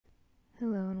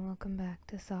Welcome back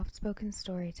to Soft Spoken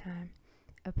Storytime,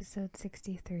 Episode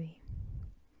 63.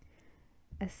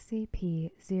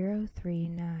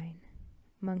 SCP-039,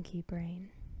 Monkey Brain.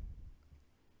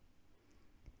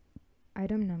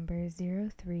 Item number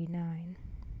 039.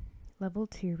 Level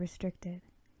 2 Restricted.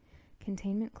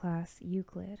 Containment Class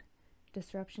Euclid.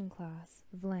 Disruption Class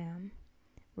Vlam.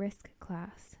 Risk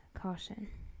Class Caution.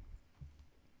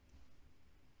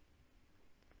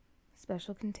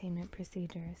 Special Containment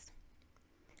Procedures.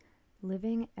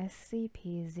 Living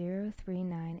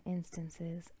SCP-039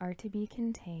 instances are to be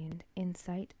contained in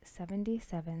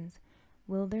Site-77's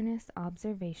Wilderness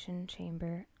Observation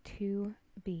Chamber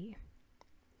 2B.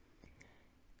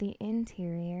 The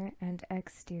interior and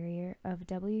exterior of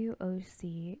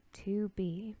WOC-2B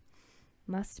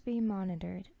must be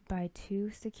monitored by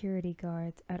 2 security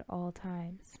guards at all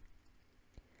times.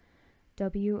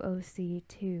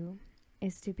 WOC-2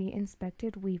 is to be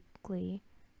inspected weekly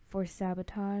for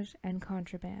sabotage and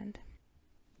contraband.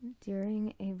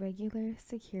 During a regular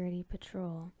security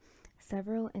patrol,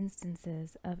 several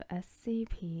instances of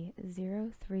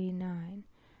SCP-039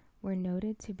 were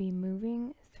noted to be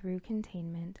moving through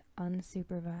containment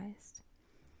unsupervised.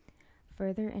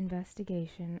 Further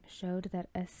investigation showed that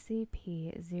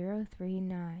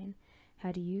SCP-039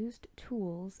 had used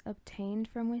tools obtained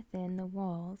from within the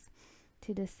walls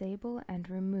to disable and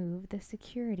remove the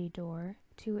security door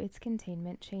to its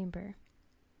containment chamber.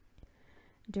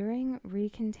 During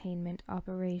recontainment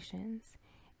operations,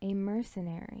 a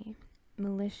mercenary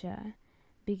militia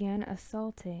began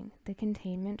assaulting the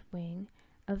containment wing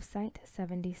of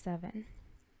Site-77.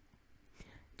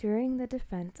 During the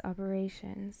defense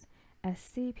operations,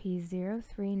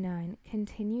 SCP-039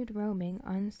 continued roaming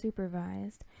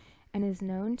unsupervised and is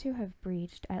known to have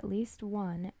breached at least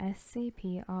one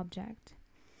SCP object,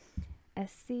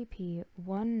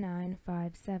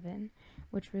 SCP-1957,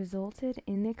 which resulted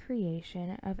in the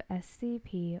creation of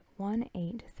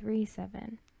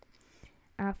SCP-1837.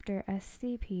 After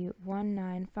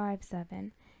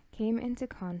SCP-1957 came into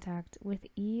contact with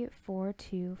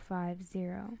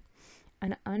E-4250,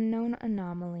 an unknown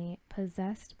anomaly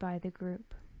possessed by the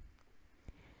group.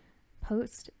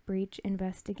 Post-breach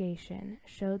investigation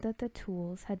showed that the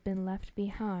tools had been left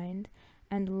behind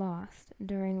and lost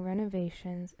during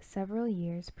renovations several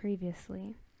years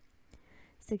previously.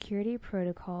 Security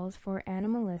protocols for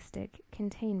animalistic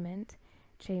containment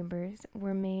chambers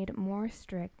were made more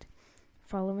strict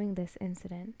following this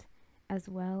incident, as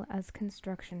well as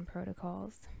construction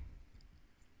protocols.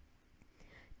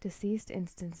 Deceased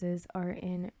instances are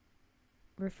in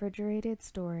refrigerated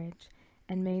storage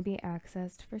and may be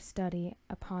accessed for study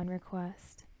upon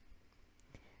request.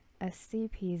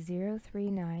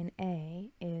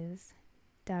 SCP-039-A is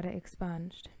data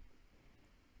expunged.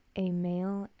 A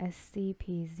male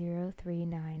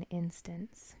SCP-039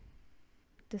 instance.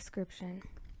 Description: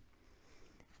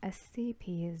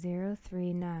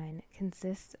 SCP-039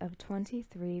 consists of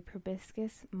 23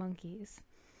 proboscis monkeys,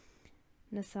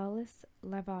 Nasalis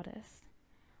lavatus,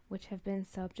 which have been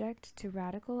subject to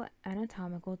radical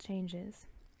anatomical changes.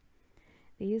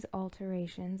 These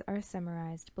alterations are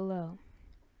summarized below.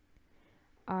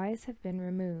 Eyes have been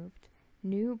removed.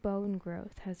 New bone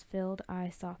growth has filled eye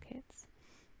sockets.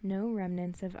 No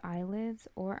remnants of eyelids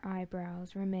or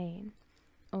eyebrows remain,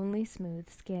 only smooth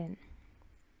skin.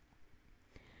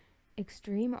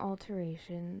 Extreme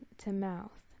alteration to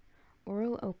mouth.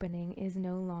 Oral opening is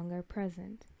no longer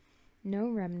present. No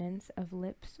remnants of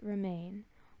lips remain,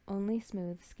 only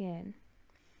smooth skin.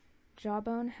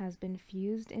 Jawbone has been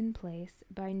fused in place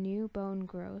by new bone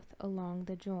growth along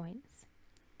the joints.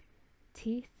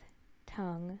 Teeth,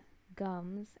 tongue,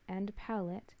 gums, and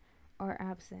palate are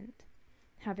absent,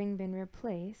 having been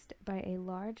replaced by a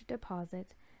large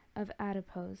deposit of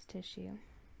adipose tissue.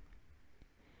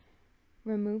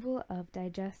 Removal of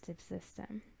digestive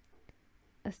system.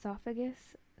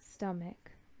 Esophagus,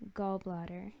 stomach,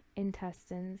 gallbladder,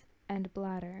 intestines, and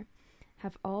bladder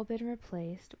have all been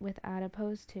replaced with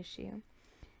adipose tissue,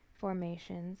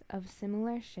 formations of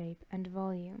similar shape and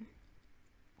volume.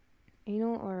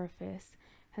 Anal orifice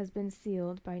has been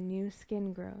sealed by new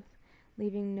skin growth,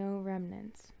 leaving no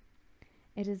remnants.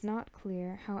 It is not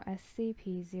clear how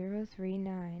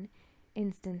SCP-039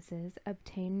 instances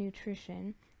obtain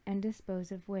nutrition and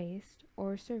dispose of waste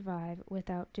or survive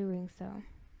without doing so.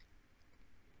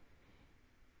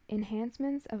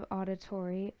 Enhancements of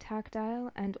auditory,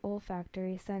 tactile, and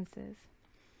olfactory senses.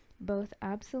 Both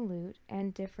absolute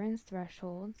and difference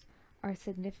thresholds are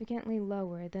significantly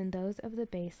lower than those of the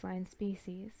baseline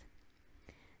species.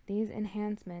 These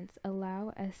enhancements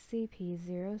allow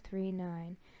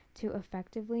SCP-039 to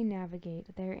effectively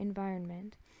navigate their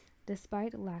environment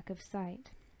despite lack of sight.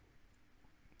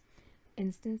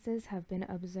 Instances have been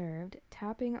observed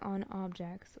tapping on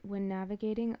objects when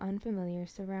navigating unfamiliar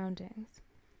surroundings.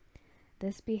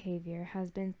 This behavior has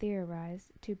been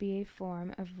theorized to be a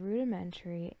form of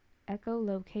rudimentary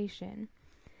echolocation,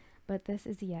 but this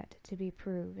is yet to be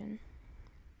proven.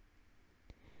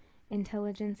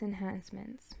 Intelligence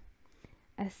enhancements.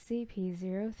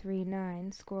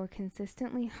 SCP-039 score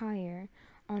consistently higher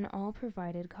on all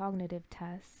provided cognitive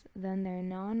tests than their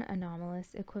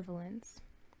non-anomalous equivalents.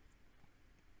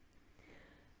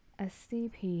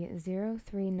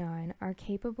 SCP-039 are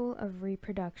capable of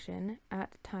reproduction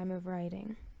at time of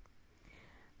writing.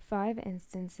 5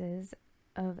 instances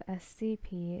of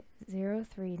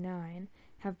SCP-039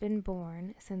 have been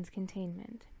born since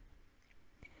containment.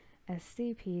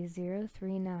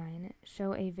 SCP-039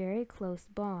 show a very close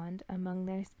bond among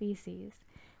their species,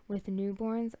 with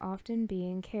newborns often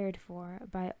being cared for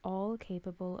by all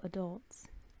capable adults.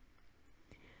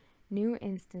 New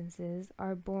instances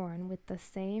are born with the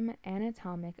same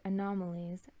anatomic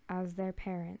anomalies as their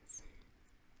parents.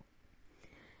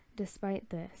 Despite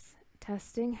this,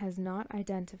 testing has not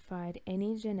identified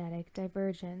any genetic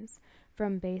divergence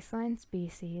from baseline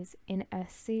species in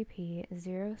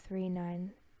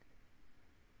SCP-039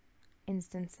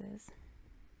 instances.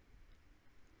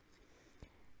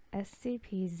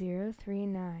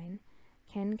 SCP-039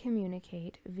 can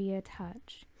communicate via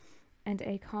touch and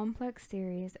a complex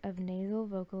series of nasal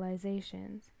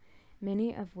vocalizations,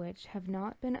 many of which have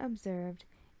not been observed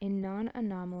in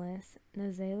non-anomalous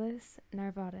nasalis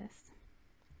narvatus.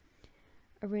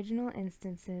 Original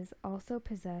instances also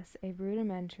possess a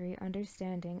rudimentary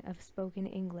understanding of spoken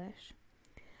English.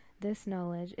 This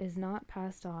knowledge is not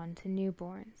passed on to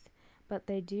newborns, but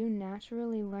they do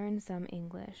naturally learn some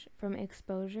English from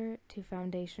exposure to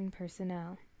Foundation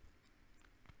personnel.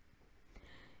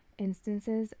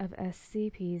 Instances of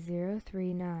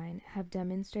SCP-039 have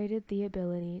demonstrated the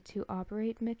ability to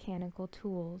operate mechanical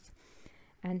tools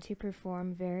and to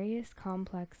perform various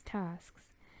complex tasks,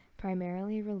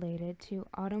 primarily related to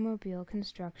automobile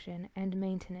construction and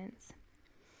maintenance.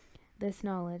 This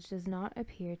knowledge does not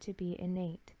appear to be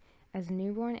innate, as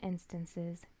newborn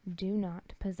instances do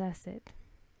not possess it.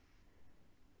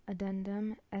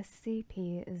 Addendum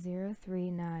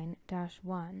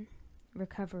SCP-039-1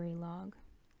 Recovery Log.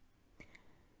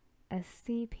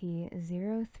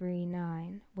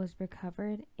 SCP-039 was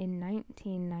recovered in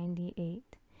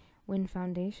 1998 when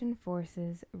Foundation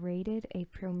forces raided a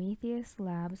Prometheus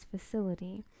Labs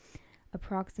facility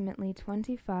approximately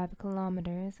 25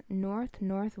 kilometers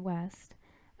north-northwest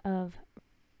of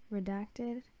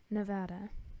Redacted, Nevada.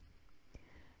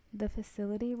 The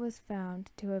facility was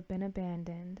found to have been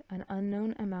abandoned an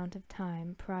unknown amount of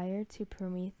time prior to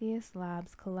Prometheus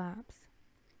Labs' collapse.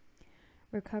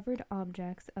 Recovered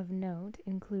objects of note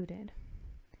included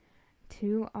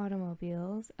 2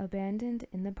 automobiles abandoned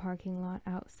in the parking lot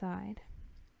outside,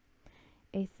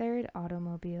 a 3rd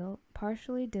automobile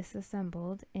partially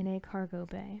disassembled in a cargo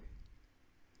bay,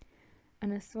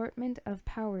 an assortment of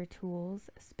power tools,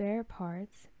 spare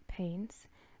parts, paints,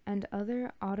 and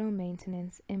other auto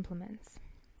maintenance implements,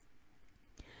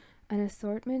 an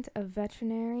assortment of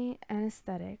veterinary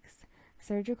anesthetics,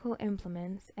 surgical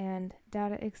implements, and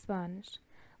data expunged,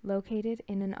 located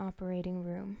in an operating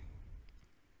room.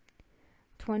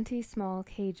 20 small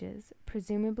cages,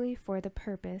 presumably for the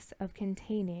purpose of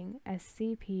containing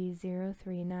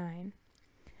SCP-039.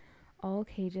 All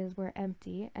cages were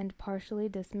empty and partially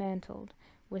dismantled,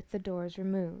 with the doors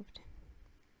removed.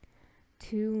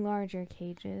 2 larger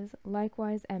cages,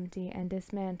 likewise empty and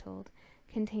dismantled,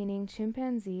 containing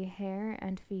chimpanzee hair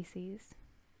and feces.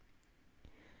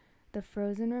 The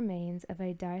frozen remains of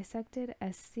a dissected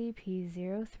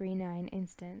SCP-039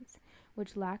 instance,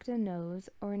 which lacked a nose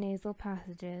or nasal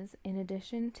passages in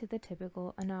addition to the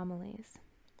typical anomalies.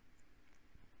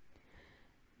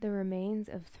 The remains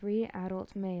of 3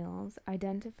 adult males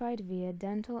identified via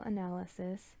dental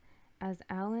analysis as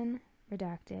Alan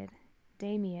redacted,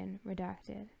 Damien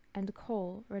redacted, and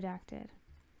Cole redacted.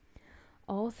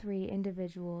 All 3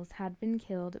 individuals had been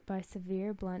killed by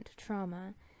severe blunt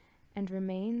trauma, and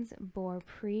remains bore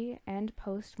pre- and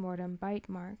post-mortem bite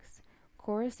marks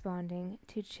corresponding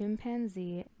to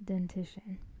chimpanzee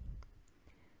dentition.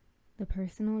 The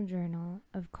Personal Journal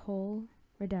of Cole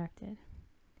redacted.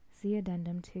 See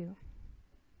Addendum 2.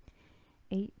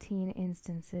 18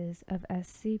 instances of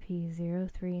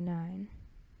SCP-039.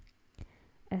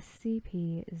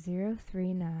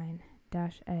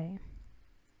 SCP-039-A.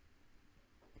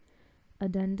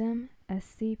 Addendum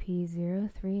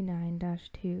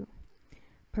SCP-039-2.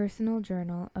 Personal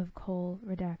Journal of Cole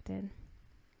redacted.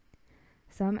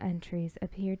 Some entries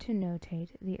appear to notate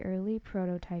the early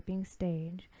prototyping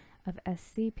stage of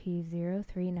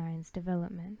SCP-039's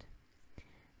development.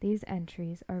 These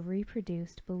entries are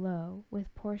reproduced below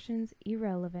with portions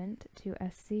irrelevant to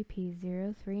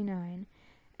SCP-039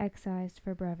 excised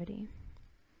for brevity.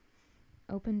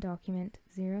 Open Document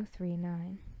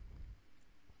 039.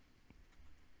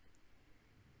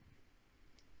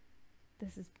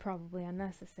 This is probably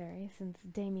unnecessary since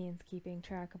Damien's keeping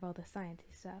track of all the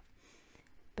sciencey stuff,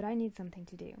 but I need something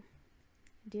to do.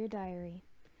 Dear Diary,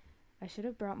 I should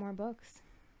have brought more books.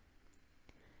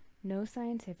 No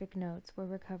scientific notes were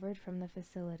recovered from the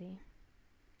facility.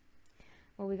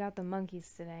 Well, we got the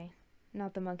monkeys today.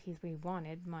 Not the monkeys we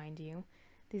wanted, mind you.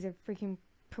 These are freaking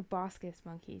proboscis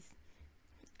monkeys.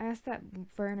 I asked that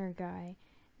Werner guy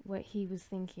what he was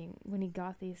thinking when he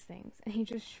got these things, and he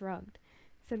just shrugged.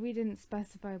 Said we didn't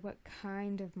specify what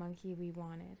kind of monkey we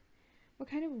wanted. What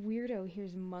kind of weirdo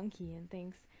hears monkey and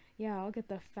thinks, yeah, I'll get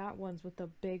the fat ones with the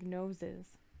big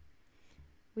noses?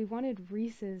 We wanted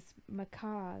Reese's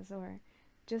macaws, or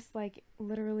just like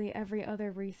literally every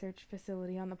other research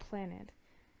facility on the planet.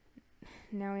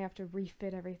 Now we have to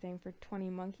refit everything for 20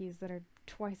 monkeys that are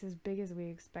twice as big as we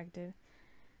expected,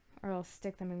 or else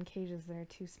stick them in cages that are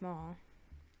too small.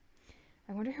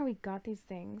 I wonder how we got these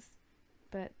things,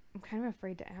 but I'm kind of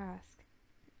afraid to ask.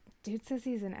 Dude says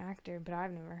he's an actor, but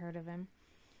I've never heard of him.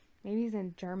 Maybe he's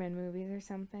in German movies or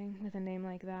something with a name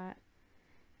like that.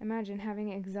 Imagine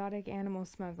having exotic animal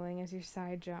smuggling as your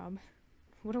side job.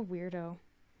 What a weirdo.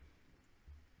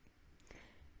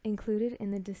 Included in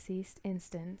the deceased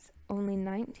instance, only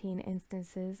 19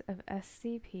 instances of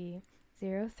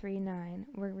SCP-039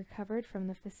 were recovered from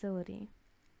the facility.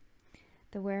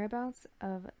 The whereabouts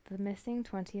of the missing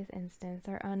 20th instance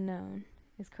are unknown,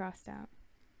 is crossed out.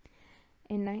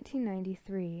 In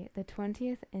 1993, the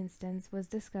 20th instance was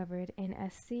discovered in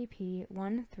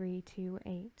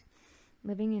SCP-1328,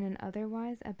 living in an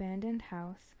otherwise abandoned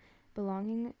house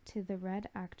belonging to the Red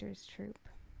Actors Troupe.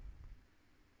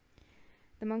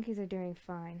 The monkeys are doing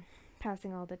fine,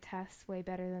 passing all the tests way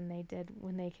better than they did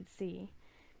when they could see.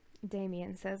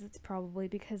 Damien says it's probably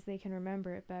because they can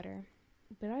remember it better,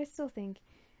 but I still think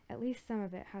at least some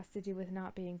of it has to do with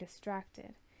not being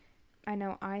distracted. I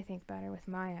know I think better with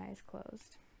my eyes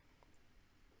closed.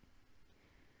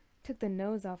 Took the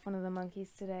nose off one of the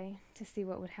monkeys today to see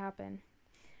what would happen.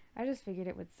 I just figured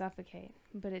it would suffocate,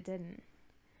 but it didn't.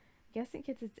 Guess it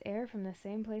gets its air from the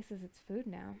same place as its food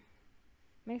now.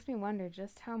 Makes me wonder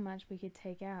just how much we could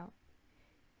take out.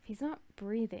 If he's not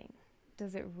breathing,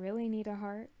 does it really need a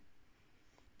heart?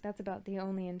 That's about the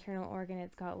only internal organ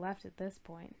it's got left at this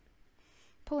point.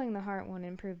 Pulling the heart won't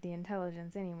improve the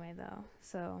intelligence anyway, though,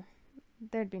 so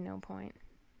there'd be no point.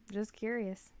 Just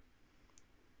curious.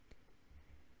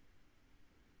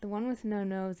 The one with no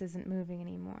nose isn't moving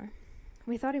anymore.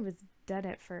 We thought he was dead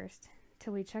at first,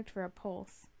 till we checked for a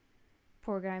pulse.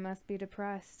 Poor guy must be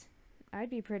depressed. I'd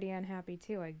be pretty unhappy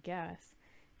too, I guess,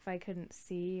 if I couldn't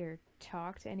see or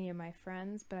talk to any of my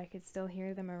friends, but I could still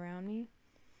hear them around me.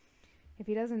 If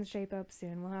he doesn't shape up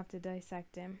soon, we'll have to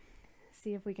dissect him,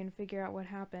 see if we can figure out what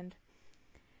happened.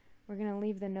 We're gonna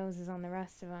leave the noses on the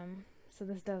rest of them, so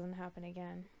this doesn't happen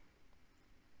again.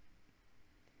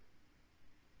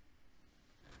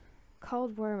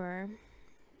 Called Wormer,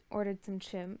 ordered some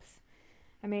chimps.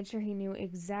 I made sure he knew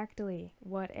exactly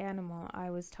what animal I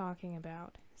was talking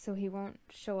about, so he won't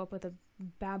show up with a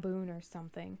baboon or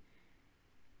something.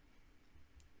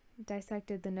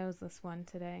 Dissected the noseless one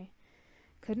today.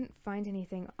 Couldn't find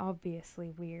anything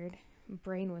obviously weird.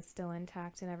 Brain was still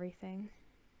intact and everything.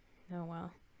 Oh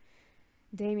well.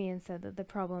 Damien said that the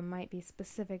problem might be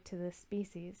specific to this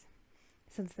species,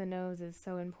 since the nose is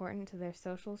so important to their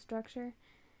social structure.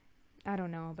 I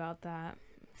don't know about that,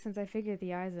 since I figured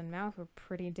the eyes and mouth were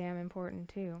pretty damn important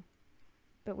too.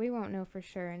 But we won't know for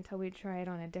sure until we try it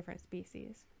on a different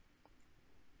species.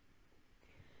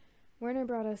 Werner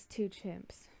brought us 2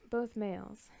 chimps, both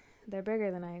males. They're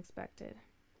bigger than I expected.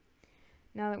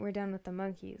 Now that we're done with the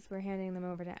monkeys, we're handing them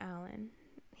over to Alan.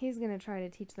 He's going to try to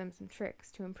teach them some tricks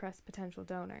to impress potential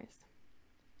donors.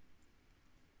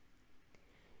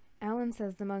 Alan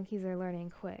says the monkeys are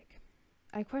learning quick.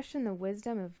 I question the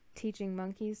wisdom of teaching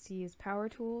monkeys to use power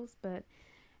tools, but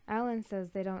Alan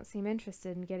says they don't seem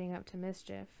interested in getting up to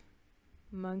mischief.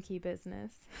 Monkey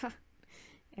business. Ha!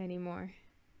 Anymore.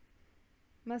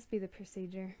 Must be the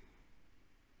procedure.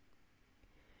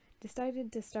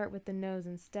 Decided to start with the nose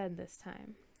instead this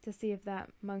time, to see if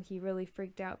that monkey really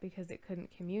freaked out because it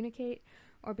couldn't communicate,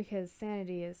 or because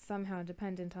sanity is somehow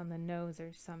dependent on the nose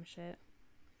or some shit.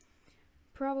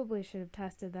 Probably should have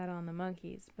tested that on the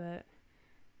monkeys, but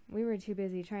we were too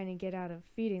busy trying to get out of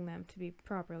feeding them to be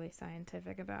properly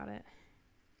scientific about it.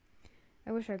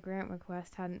 I wish our grant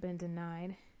request hadn't been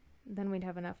denied. Then we'd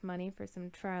have enough money for some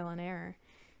trial and error,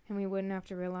 and we wouldn't have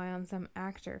to rely on some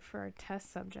actor for our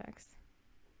test subjects.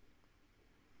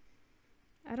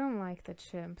 I don't like the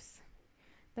chimps.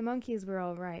 The monkeys were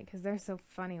alright, because they're so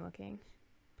funny looking.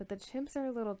 But the chimps are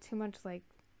a little too much like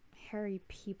hairy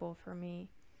people for me.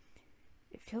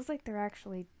 It feels like they're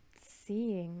actually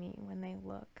seeing me when they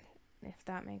look, if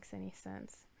that makes any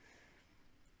sense.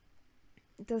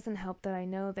 It doesn't help that I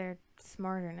know they're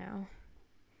smarter now.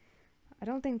 I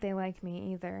don't think they like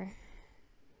me either.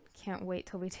 Can't wait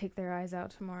till we take their eyes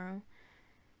out tomorrow.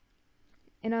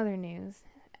 In other news,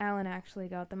 Alan actually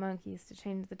got the monkeys to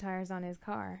change the tires on his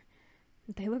car.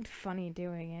 They looked funny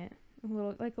doing it.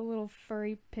 Like a little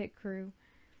furry pit crew.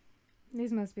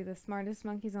 These must be the smartest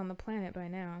monkeys on the planet by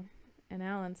now, and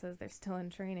Alan says they're still in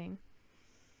training.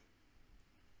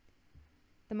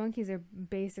 The monkeys are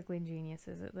basically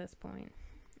geniuses at this point.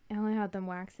 Alan had them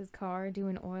wax his car, do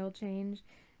an oil change,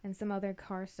 and some other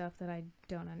car stuff that I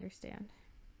don't understand.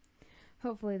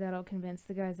 Hopefully that'll convince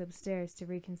the guys upstairs to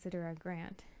reconsider our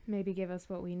grant. Maybe give us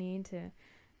what we need to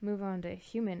move on to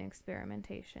human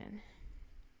experimentation.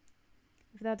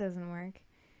 If that doesn't work,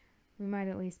 we might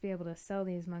at least be able to sell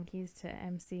these monkeys to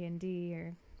MC&D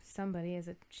or somebody as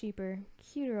a cheaper,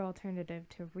 cuter alternative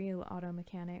to real auto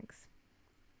mechanics.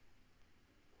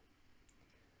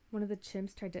 One of the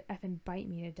chimps tried to effing bite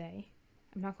me today.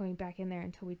 I'm not going back in there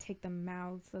until we take the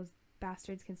mouths. Those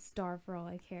bastards can starve for all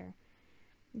I care.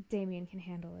 Damien can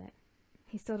handle it.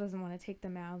 He still doesn't want to take the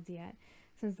mouths yet,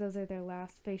 since those are their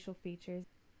last facial features,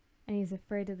 and he's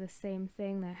afraid of the same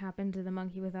thing that happened to the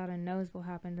monkey without a nose will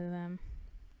happen to them.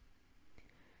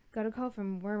 Got a call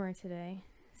from Wormer today.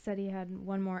 Said he had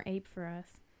one more ape for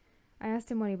us. I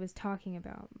asked him what he was talking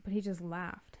about, but he just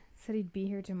laughed. Said he'd be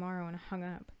here tomorrow and hung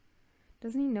up.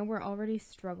 Doesn't he know we're already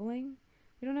struggling?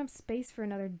 We don't have space for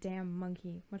another damn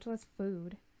monkey, much less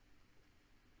food.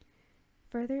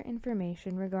 Further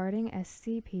information regarding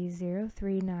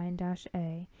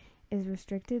SCP-039-A is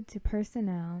restricted to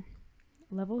personnel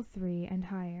Level 3 and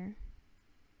higher.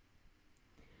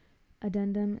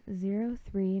 Addendum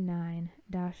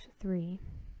 039-3.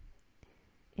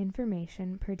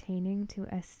 Information pertaining to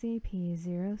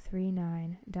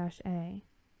SCP-039-A.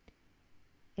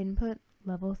 Input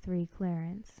Level 3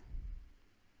 clearance.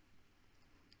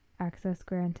 Access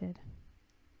granted.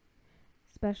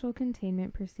 Special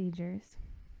containment procedures.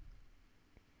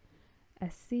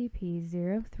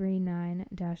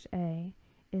 SCP-039-A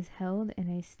is held in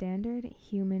a standard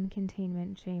human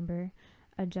containment chamber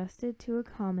adjusted to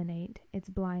accommodate its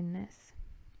blindness.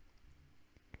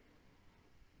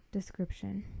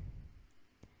 Description: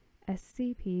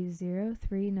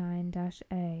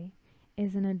 SCP-039-A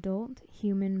is an adult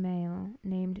human male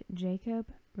named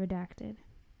Jacob Redacted.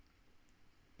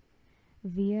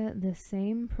 Via the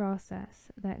same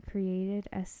process that created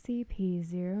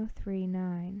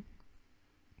SCP-039,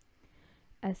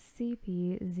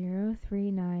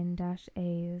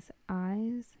 SCP-039-A's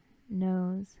eyes,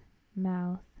 nose,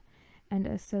 mouth, and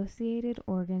associated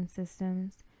organ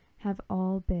systems have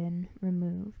all been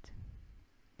removed.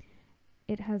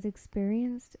 It has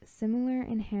experienced similar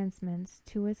enhancements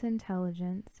to its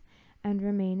intelligence and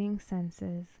remaining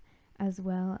senses, as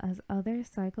well as other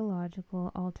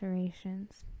psychological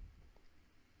alterations.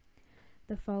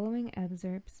 The following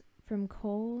excerpts from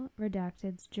Cole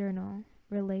Redacted's journal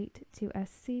relate to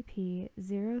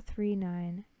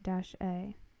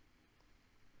SCP-039-A.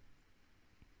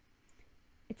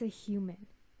 It's a human.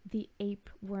 The ape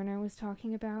Werner was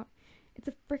talking about. It's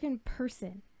a frickin'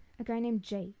 person. A guy named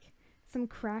Jake. Some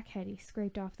crackhead he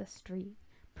scraped off the street.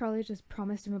 Probably just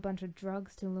promised him a bunch of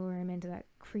drugs to lure him into that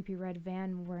creepy red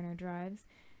van Werner drives,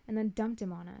 and then dumped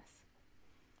him on us.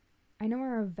 I know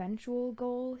our eventual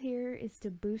goal here is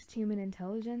to boost human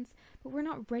intelligence, but we're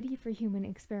not ready for human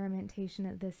experimentation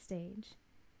at this stage.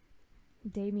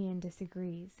 Damien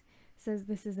disagrees, says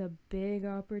this is a big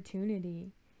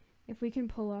opportunity. If we can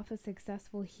pull off a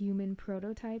successful human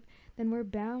prototype, then we're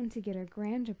bound to get our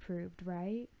grant approved,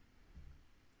 right?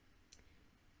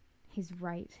 He's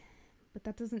right, but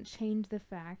that doesn't change the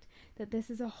fact that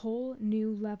this is a whole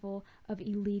new level of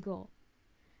illegal,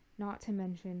 not to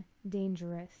mention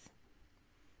dangerous.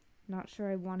 Not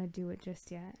sure I want to do it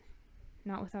just yet.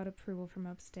 Not without approval from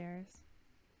upstairs.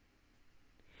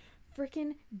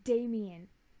 Frickin' Damien.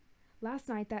 Last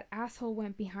night that asshole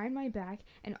went behind my back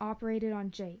and operated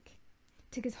on Jake.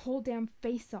 Took his whole damn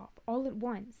face off, all at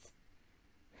once.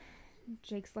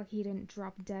 Jake's lucky he didn't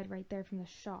drop dead right there from the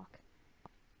shock.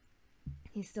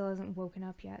 He still hasn't woken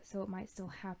up yet, so it might still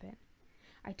happen.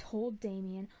 I told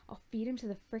Damien I'll feed him to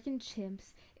the frickin'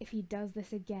 chimps if he does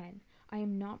this again. I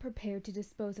am not prepared to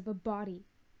dispose of a body.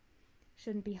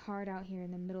 Shouldn't be hard out here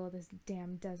in the middle of this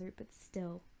damn desert, but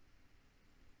still.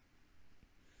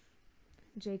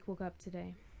 Jake woke up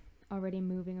today, already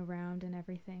moving around and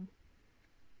everything.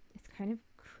 It's kind of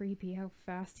creepy how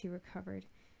fast he recovered,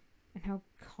 and how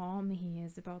calm he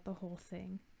is about the whole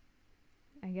thing.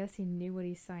 I guess he knew what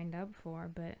he signed up for,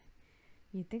 but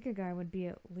you'd think a guy would be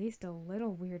at least a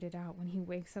little weirded out when he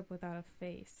wakes up without a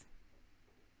face.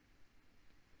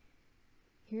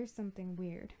 Here's something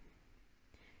weird.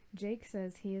 Jake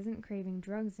says he isn't craving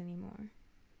drugs anymore.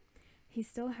 He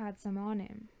still had some on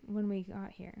him when we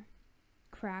got here.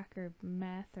 Crack or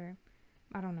meth or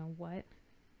I don't know what.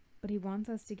 But he wants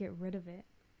us to get rid of it.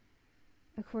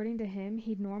 According to him,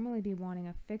 he'd normally be wanting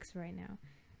a fix right now,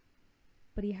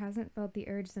 but he hasn't felt the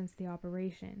urge since the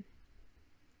operation.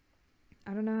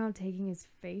 I don't know how taking his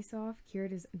face off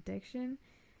cured his addiction.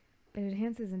 It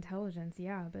enhances intelligence,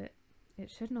 yeah, but it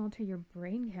shouldn't alter your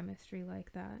brain chemistry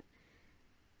like that.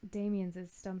 Damien's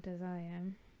as stumped as I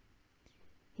am.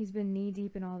 He's been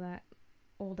knee-deep in all that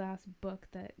old-ass book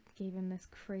that gave him this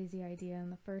crazy idea in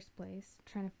the first place,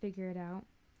 trying to figure it out.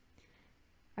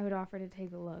 I would offer to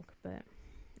take a look, but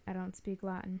I don't speak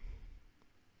Latin.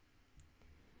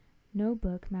 No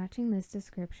book matching this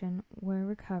description were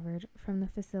recovered from the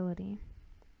facility.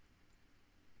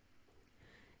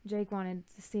 Jake wanted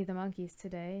to see the monkeys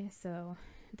today, so,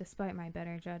 despite my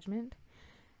better judgment,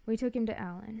 we took him to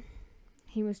Alan.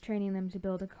 He was training them to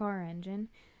build a car engine,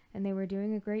 and they were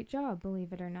doing a great job,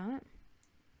 believe it or not.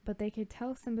 But they could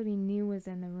tell somebody new was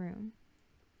in the room.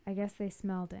 I guess they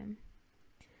smelled him.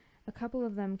 A couple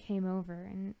of them came over,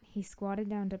 and he squatted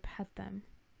down to pet them.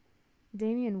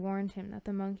 Damien warned him that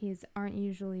the monkeys aren't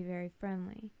usually very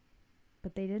friendly,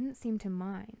 but they didn't seem to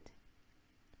mind.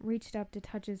 Reached up to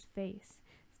touch his face,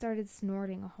 started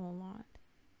snorting a whole lot.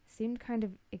 Seemed kind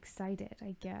of excited,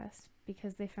 I guess,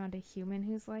 because they found a human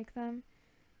who's like them.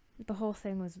 The whole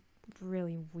thing was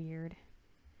really weird.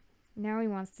 Now he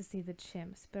wants to see the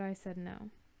chimps, but I said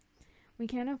no. We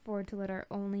can't afford to let our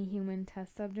only human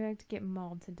test subject get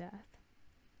mauled to death.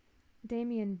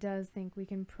 Damien does think we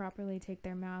can properly take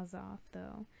their mouths off,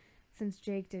 though, since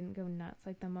Jake didn't go nuts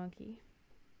like the monkey.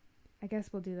 I guess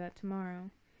we'll do that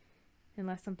tomorrow,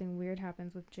 unless something weird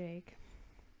happens with Jake.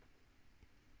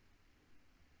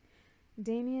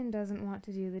 Damien doesn't want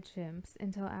to do the chimps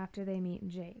until after they meet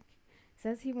Jake.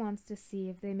 Says he wants to see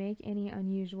if they make any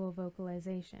unusual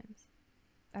vocalizations.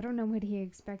 I don't know what he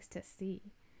expects to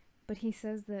see, but he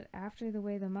says that after the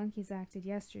way the monkeys acted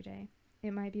yesterday,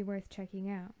 it might be worth checking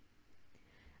out.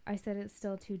 I said it's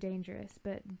still too dangerous,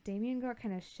 but Damien got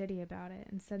kind of shitty about it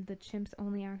and said the chimps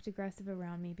only act aggressive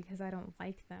around me because I don't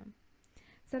like them.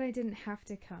 Said I didn't have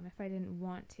to come if I didn't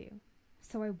want to,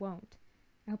 so I won't.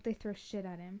 I hope they throw shit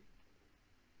at him.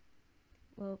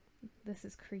 Well, this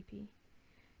is creepy.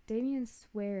 Damien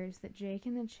swears that Jake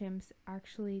and the chimps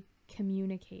actually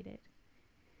communicated.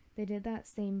 They did that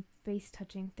same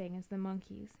face-touching thing as the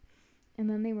monkeys, and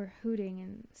then they were hooting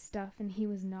and stuff, and he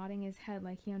was nodding his head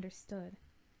like he understood.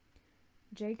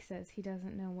 Jake says he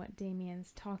doesn't know what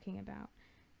Damien's talking about,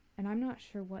 and I'm not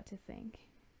sure what to think.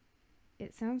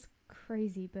 It sounds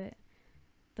crazy, but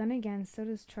then again, so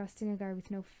does trusting a guy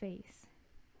with no face.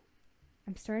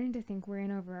 I'm starting to think we're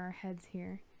in over our heads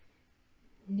here.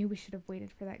 Knew we should have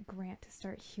waited for that grant to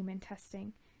start human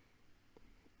testing.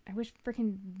 I wish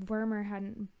frickin' Wormer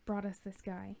hadn't brought us this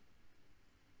guy.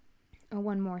 Oh,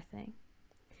 one more thing.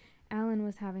 Alan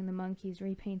was having the monkeys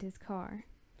repaint his car.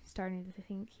 Starting to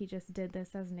think he just did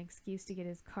this as an excuse to get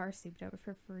his car souped up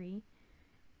for free.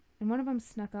 And one of them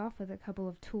snuck off with a couple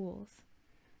of tools.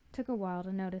 Took a while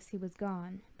to notice he was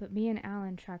gone, but me and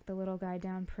Alan tracked the little guy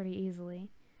down pretty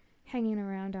easily, hanging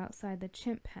around outside the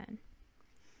chimp pen.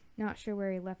 Not sure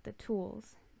where he left the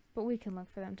tools, but we can look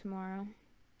for them tomorrow.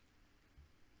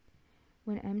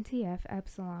 When MTF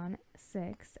Epsilon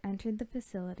 6 entered the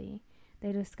facility,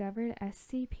 they discovered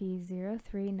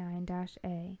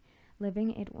SCP-039-A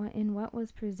living in what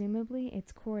was presumably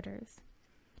its quarters,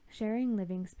 sharing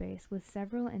living space with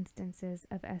several instances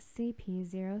of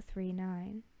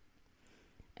SCP-039.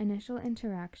 Initial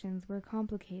interactions were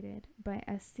complicated by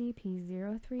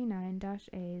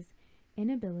SCP-039-A's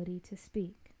inability to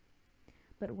speak,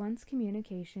 but once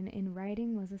communication in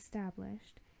writing was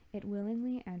established, it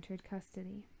willingly entered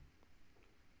custody.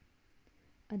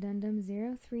 Addendum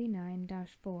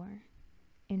 039-4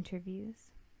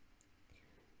 Interviews.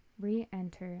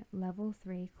 Re-enter Level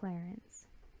 3 Clearance.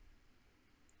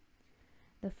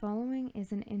 The following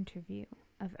is an interview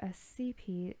of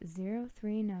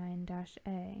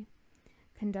SCP-039-A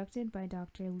conducted by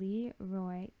Dr. Lee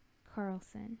Roy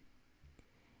Carlson.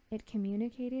 It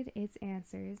communicated its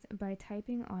answers by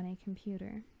typing on a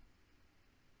computer.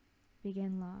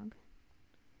 Begin log.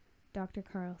 Dr.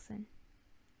 Carlson.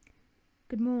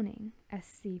 Good morning,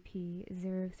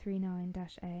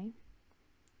 SCP-039-A.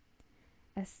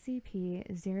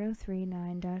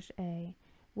 SCP-039-A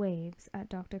waves at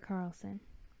Dr. Carlson.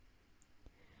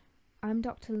 I'm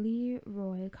Dr.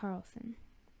 Leroy Carlson.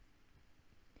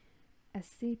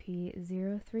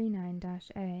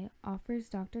 SCP-039-A offers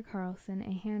Dr. Carlson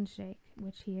a handshake,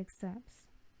 which he accepts.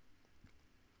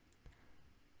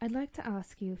 I'd like to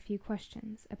ask you a few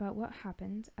questions about what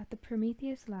happened at the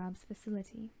Prometheus Labs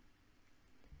facility.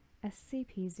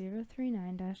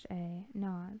 SCP-039-A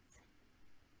nods.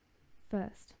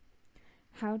 First,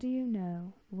 how do you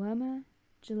know Lerma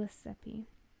Giuseppe?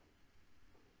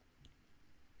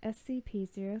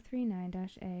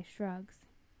 SCP-039-A shrugs.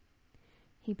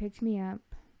 He picked me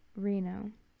up,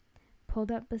 Reno,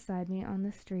 pulled up beside me on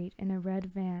the street in a red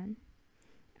van,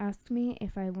 asked me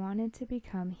if I wanted to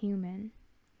become human.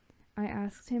 I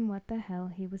asked him what the hell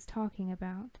he was talking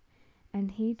about, and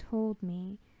he told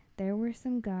me there were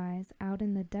some guys out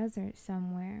in the desert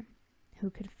somewhere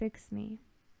who could fix me.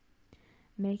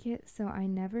 Make it so I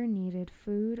never needed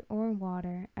food or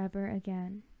water ever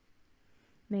again.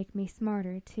 Make me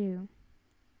smarter, too.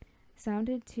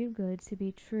 Sounded too good to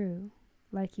be true,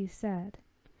 like you said,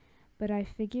 but I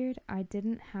figured I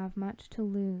didn't have much to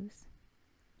lose.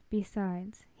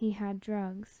 Besides, he had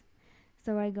drugs,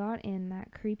 so I got in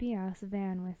that creepy-ass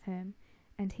van with him,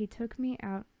 and he took me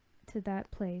out to that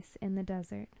place in the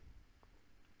desert.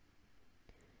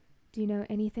 Do you know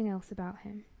anything else about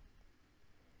him?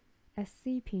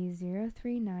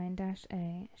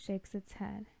 SCP-039-A shakes its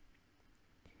head.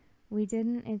 We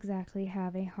didn't exactly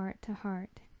have a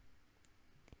heart-to-heart.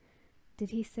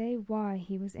 Did he say why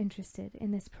he was interested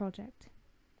in this project?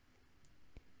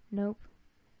 Nope.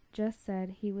 Just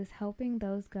said he was helping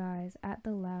those guys at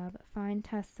the lab find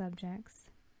test subjects.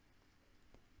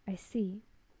 I see.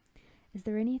 Is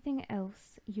there anything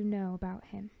else you know about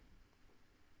him?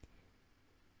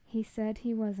 He said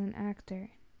he was an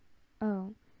actor.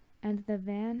 Oh, and the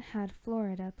van had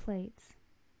Florida plates.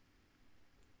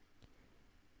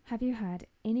 Have you had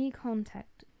any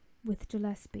contact with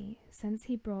Gillespie since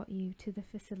he brought you to the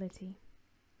facility?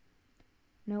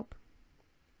 Nope.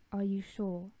 Are you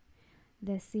sure?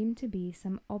 There seemed to be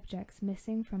some objects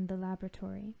missing from the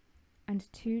laboratory,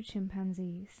 and 2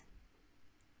 chimpanzees.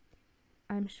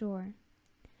 I'm sure.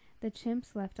 The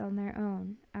chimps left on their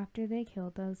own after they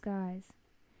killed those guys.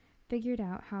 Figured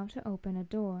out how to open a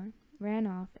door, ran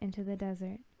off into the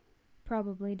desert.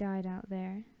 Probably died out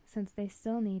there, since they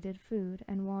still needed food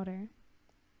and water.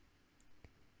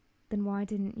 Then why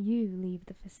didn't you leave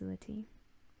the facility?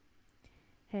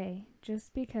 Hey,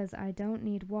 just because I don't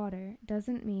need water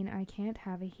doesn't mean I can't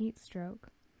have a heat stroke.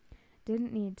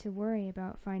 Didn't need to worry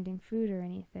about finding food or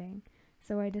anything,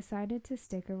 so I decided to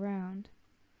stick around.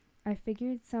 I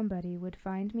figured somebody would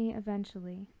find me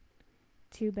eventually.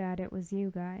 Too bad it was you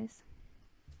guys.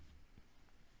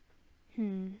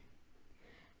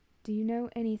 Do you know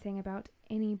anything about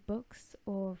any books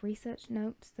or research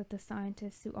notes that the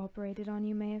scientists who operated on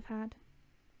you may have had?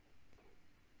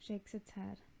 Shakes its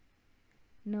head.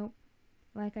 Nope.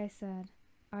 Like I said,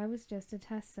 I was just a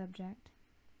test subject.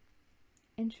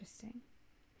 Interesting.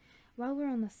 While we're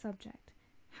on the subject,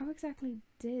 how exactly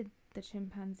did the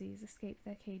chimpanzees escape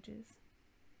their cages?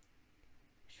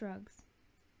 Shrugs.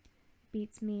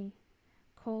 Beats me.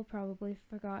 Cole probably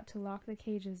forgot to lock the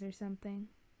cages or something.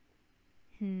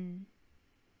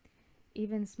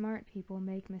 Even smart people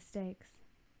make mistakes.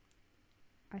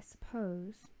 I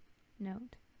suppose.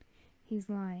 Note. He's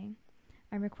lying.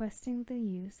 I'm requesting the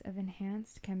use of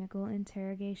enhanced chemical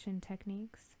interrogation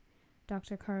techniques.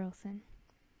 Dr. Carlson.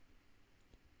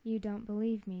 You don't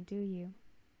believe me, do you?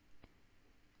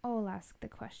 I'll ask the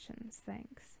questions,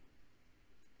 thanks.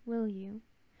 Will you?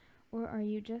 Or are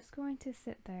you just going to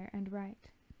sit there and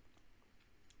write?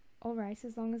 I'll write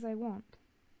as long as I want.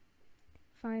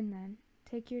 Fine then,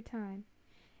 take your time.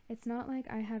 It's not like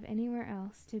I have anywhere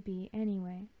else to be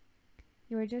anyway.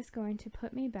 You're just going to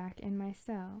put me back in my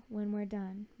cell when we're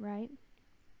done, right?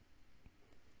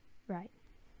 Right.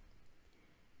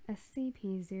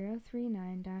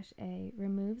 SCP-039-A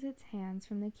removes its hands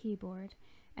from the keyboard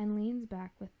and leans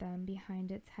back with them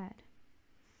behind its head.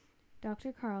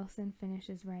 Dr. Carlson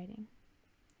finishes writing.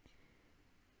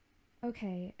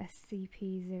 Okay,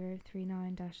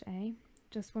 SCP-039-A,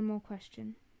 just one more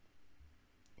question.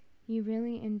 You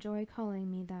really enjoy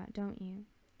calling me that, don't you?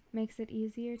 Makes it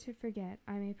easier to forget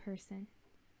I'm a person.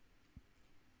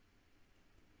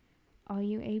 Are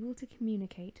you able to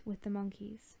communicate with the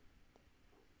monkeys?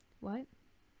 What?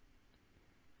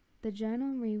 The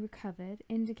journal we recovered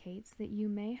indicates that you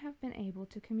may have been able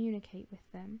to communicate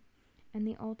with them and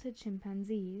the altered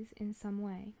chimpanzees in some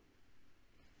way.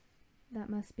 That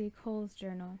must be Cole's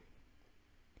journal.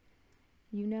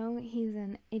 You know he's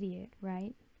an idiot,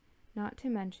 right? Not to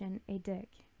mention a dick.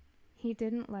 He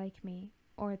didn't like me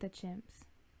or the chimps.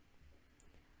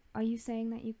 Are you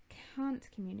saying that you can't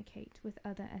communicate with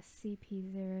other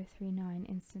SCP-039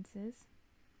 instances?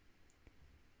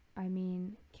 I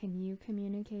mean, can you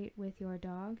communicate with your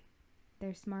dog?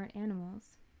 They're smart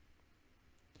animals.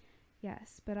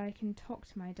 Yes, but I can talk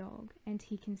to my dog, and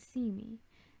he can see me.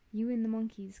 You and the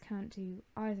monkeys can't do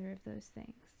either of those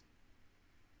things.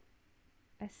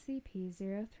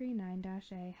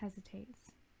 SCP-039-A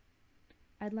hesitates.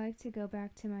 I'd like to go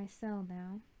back to my cell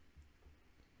now.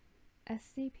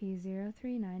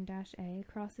 SCP-039-A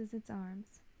crosses its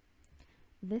arms.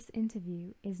 This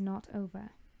interview is not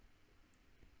over.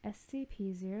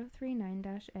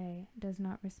 SCP-039-A does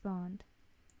not respond.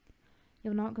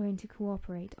 You're not going to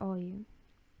cooperate, are you?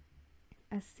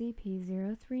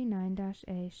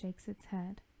 SCP-039-A shakes its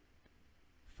head.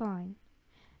 Fine,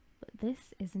 but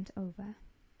this isn't over.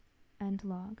 End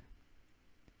log.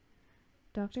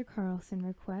 Dr. Carlson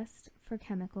request for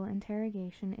chemical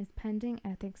interrogation is pending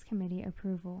Ethics Committee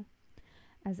approval,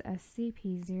 as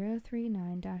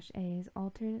SCP-039-A's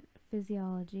altered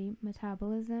physiology,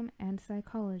 metabolism, and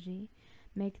psychology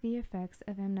make the effects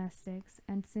of amnestics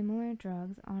and similar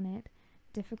drugs on it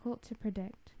difficult to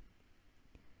predict.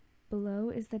 Below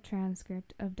is the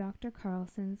transcript of Dr.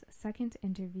 Carlson's second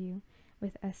interview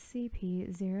with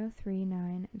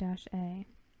SCP-039-A,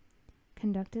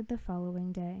 conducted the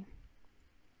following day.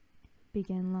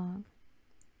 Begin log.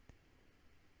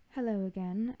 Hello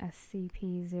again,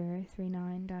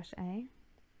 SCP-039-A.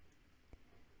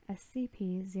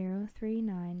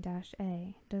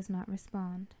 SCP-039-A does not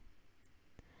respond.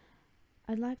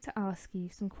 I'd like to ask you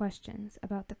some questions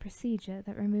about the procedure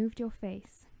that removed your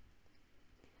face.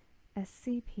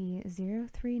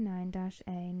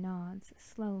 SCP-039-A nods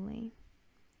slowly.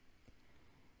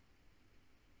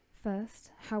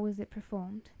 First, how was it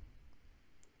performed?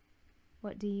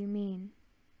 What do you mean?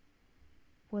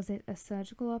 Was it a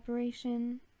surgical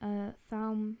operation, a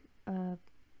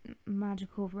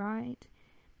magical rite?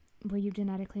 Were you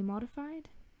genetically modified?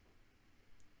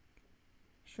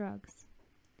 Shrugs.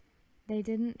 They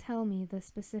didn't tell me the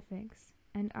specifics,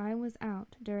 and I was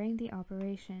out during the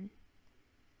operation.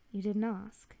 You didn't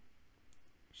ask?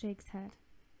 Shakes head.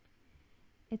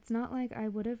 It's not like I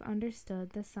would have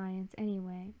understood the science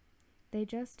anyway. They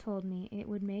just told me it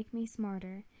would make me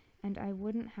smarter and I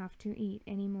wouldn't have to eat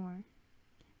anymore,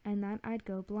 and that I'd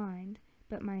go blind,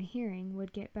 but my hearing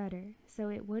would get better, so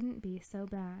it wouldn't be so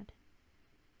bad.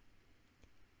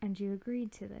 And you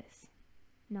agreed to this?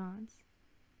 Nods.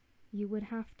 You would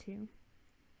have to.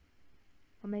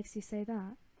 What makes you say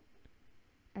that?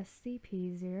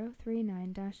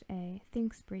 SCP-039-A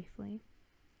thinks briefly.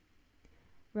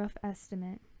 Rough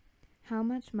estimate. How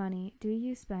much money do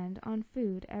you spend on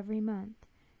food every month?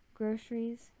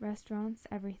 Groceries, restaurants,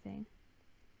 everything.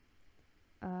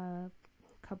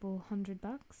 Couple $100?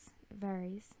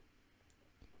 Varies.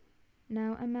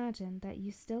 Now imagine that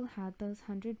you still had those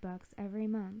 $100 every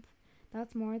month.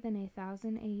 That's more than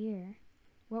 $1,000 a year.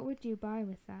 What would you buy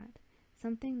with that?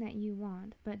 Something that you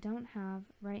want but don't have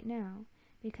right now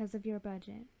because of your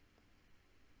budget.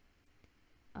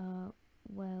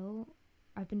 Well,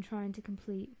 I've been trying to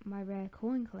complete my rare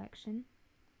coin collection.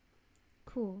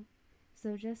 Cool.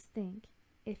 So just think,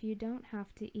 if you don't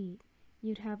have to eat,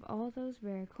 you'd have all those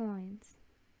rare coins.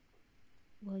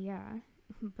 Well, yeah,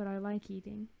 but I like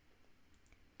eating.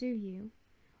 Do you?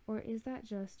 Or is that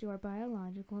just your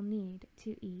biological need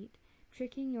to eat,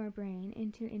 tricking your brain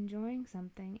into enjoying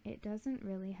something it doesn't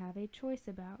really have a choice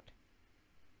about?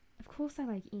 Of course I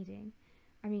like eating.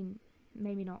 I mean,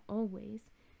 maybe not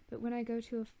always, but when I go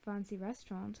to a fancy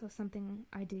restaurant or something,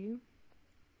 I do.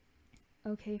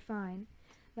 Okay, fine.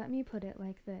 Let me put it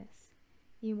like this.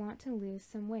 You want to lose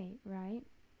some weight, right?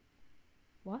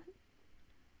 What?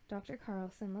 Dr.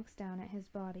 Carlson looks down at his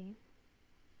body.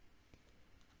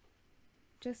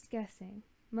 Just guessing.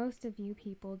 Most of you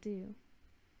people do.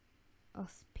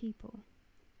 Us people.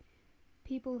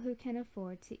 People who can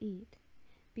afford to eat.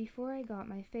 Before I got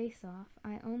my face off,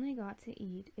 I only got to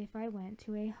eat if I went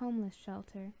to a homeless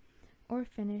shelter or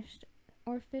fished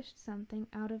something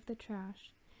out of the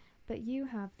trash. But you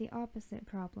have the opposite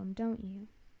problem, don't you?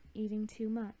 Eating too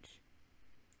much.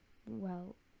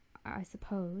 Well, I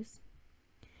suppose.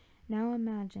 Now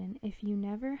imagine if you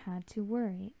never had to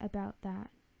worry about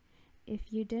that.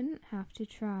 If you didn't have to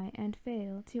try and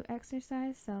fail to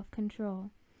exercise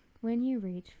self-control when you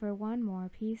reach for one more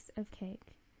piece of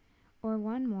cake. or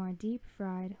one more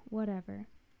deep-fried whatever,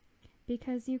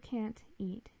 because you can't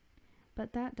eat.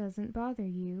 But that doesn't bother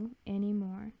you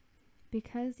anymore,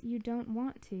 because you don't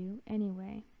want to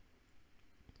anyway.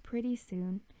 Pretty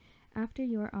soon, after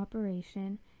your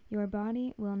operation, your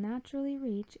body will naturally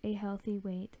reach a healthy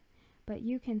weight, but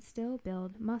you can still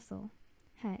build muscle.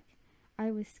 Heck,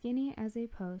 I was skinny as a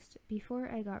post before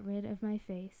I got rid of my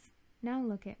face. Now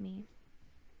look at me.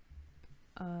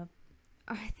 I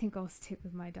think I'll stick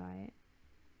with my diet.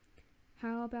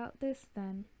 How about this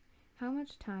then? How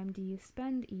much time do you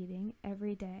spend eating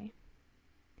every day?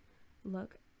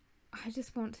 Look, I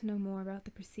just want to know more about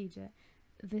the procedure.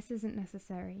 This isn't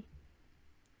necessary.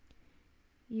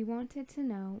 You wanted to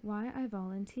know why I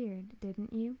volunteered,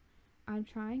 didn't you? I'm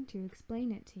trying to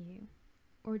explain it to you.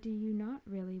 Or do you not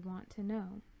really want to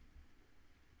know?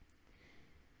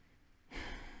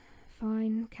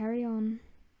 Fine, carry on.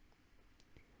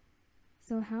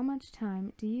 So how much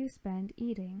time do you spend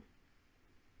eating?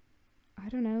 I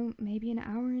don't know, maybe an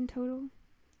hour in total?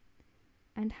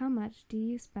 And how much do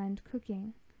you spend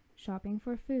cooking, shopping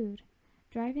for food,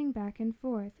 driving back and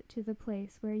forth to the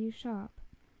place where you shop,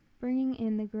 bringing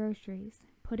in the groceries,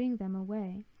 putting them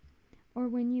away? Or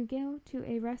when you go to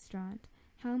a restaurant,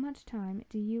 how much time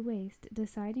do you waste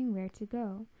deciding where to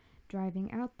go,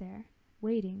 driving out there,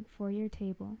 waiting for your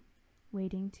table,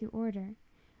 waiting to order,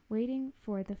 waiting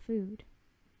for the food,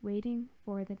 waiting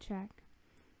for the check?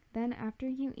 Then after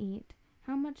you eat,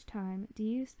 how much time do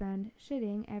you spend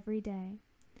shitting every day?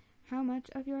 How much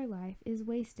of your life is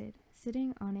wasted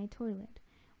sitting on a toilet,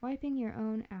 wiping your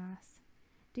own ass?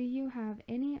 Do you have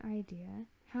any idea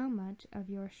how much of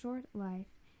your short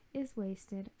life is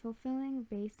wasted fulfilling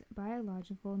base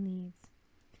biological needs?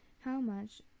 How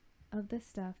much of the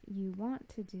stuff you want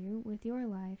to do with your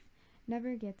life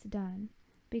never gets done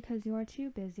because you're too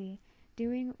busy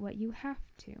doing what you have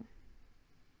to?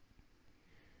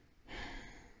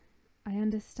 I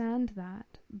understand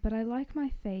that, but I like my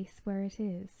face where it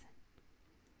is.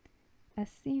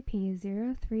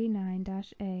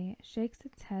 SCP-039-A shakes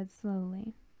its head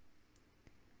slowly.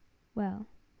 Well,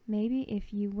 maybe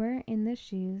if you were in the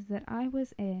shoes that I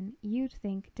was in, you'd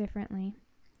think differently.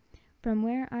 From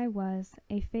where I was,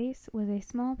 a face was a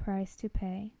small price to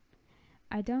pay.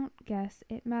 I don't guess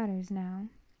it matters now,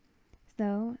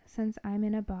 though, since I'm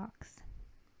in a box.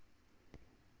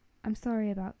 I'm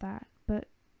sorry about that, but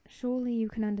surely you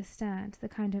can understand the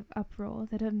kind of uproar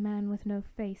that a man with no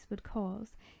face would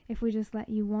cause if we just let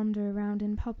you wander around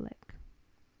in public.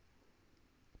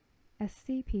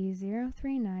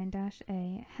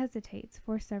 SCP-039-A hesitates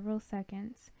for several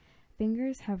seconds,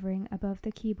 fingers hovering above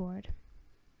the keyboard.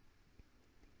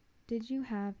 Did you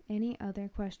have any other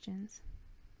questions?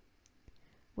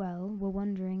 Well, we're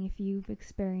wondering if you've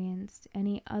experienced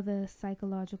any other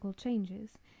psychological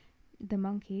changes. The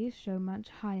monkeys show much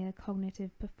higher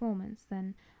cognitive performance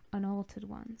than unaltered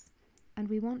ones, and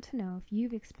we want to know if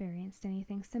you've experienced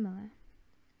anything similar.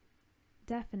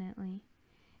 Definitely.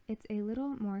 It's a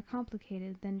little more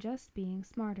complicated than just being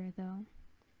smarter, though.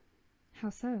 How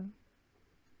so?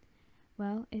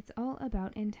 Well, it's all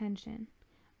about intention.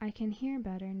 I can hear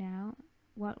better now,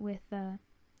 what with the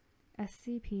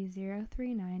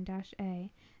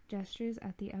SCP-039-A gestures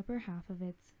at the upper half of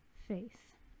its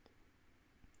face.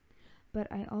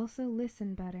 But I also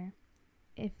listen better,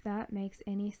 if that makes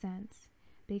any sense,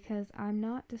 because I'm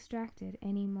not distracted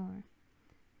anymore.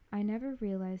 I never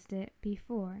realized it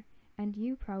before, and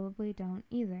you probably don't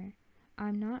either.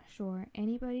 I'm not sure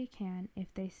anybody can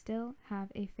if they still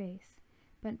have a face,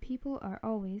 but people are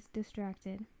always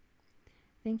distracted,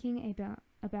 thinking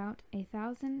about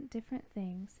 1,000 different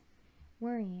things,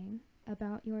 worrying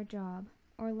about your job,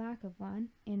 or lack of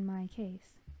one in my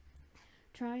case,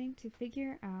 trying to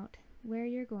figure out where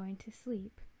you're going to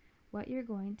sleep, what you're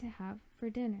going to have for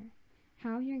dinner,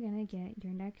 how you're going to get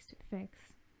your next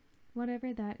fix,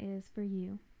 whatever that is for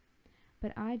you.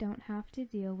 But I don't have to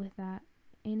deal with that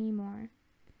anymore,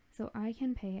 so I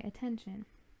can pay attention,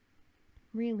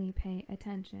 really pay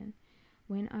attention,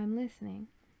 when I'm listening,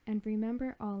 and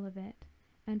remember all of it.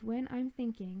 And when I'm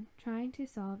thinking, trying to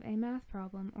solve a math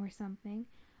problem or something,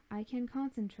 I can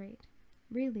concentrate,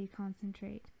 really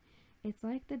concentrate. It's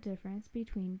like the difference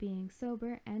between being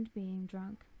sober and being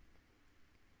drunk.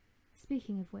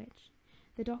 Speaking of which,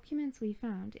 the documents we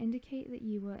found indicate that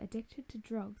you were addicted to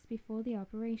drugs before the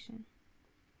operation.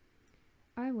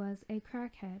 I was a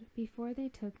crackhead before they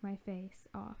took my face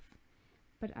off,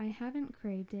 but I haven't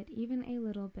craved it even a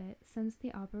little bit since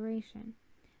the operation.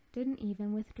 Didn't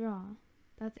even withdraw.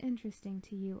 That's interesting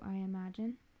to you, I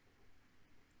imagine.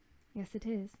 Yes, it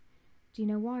is. Do you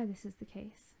know why this is the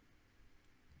case?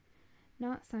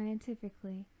 Not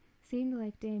scientifically. Seemed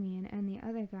like Damien and the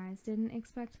other guys didn't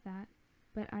expect that,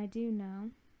 but I do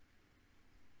know.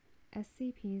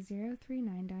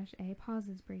 SCP-039-A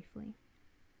pauses briefly.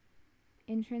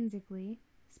 Intrinsically,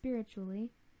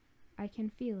 spiritually, I can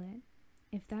feel it,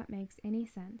 if that makes any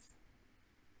sense.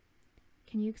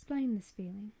 Can you explain this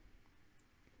feeling?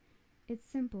 It's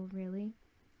simple, really.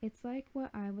 It's like what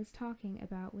I was talking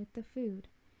about with the food.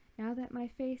 Now that my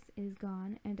face is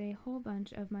gone, and a whole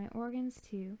bunch of my organs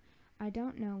too, I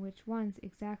don't know which ones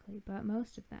exactly, but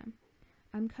most of them.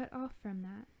 I'm cut off from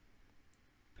that.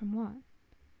 From what?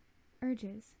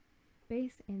 Urges,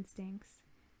 base instincts,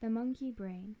 the monkey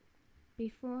brain.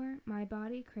 Before, my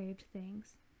body craved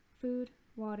things. Food,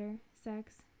 water,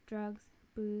 sex, drugs,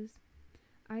 booze.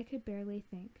 I could barely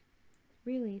think.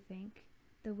 Really think.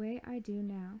 The way I do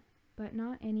now. But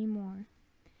not anymore.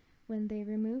 When they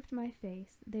removed my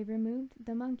face, they removed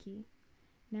the monkey.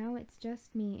 Now it's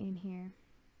just me in here.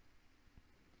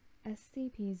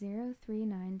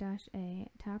 SCP-039-A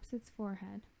taps its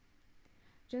forehead.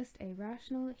 Just a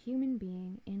rational human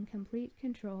being in complete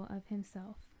control of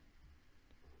himself.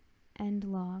 End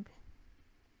log.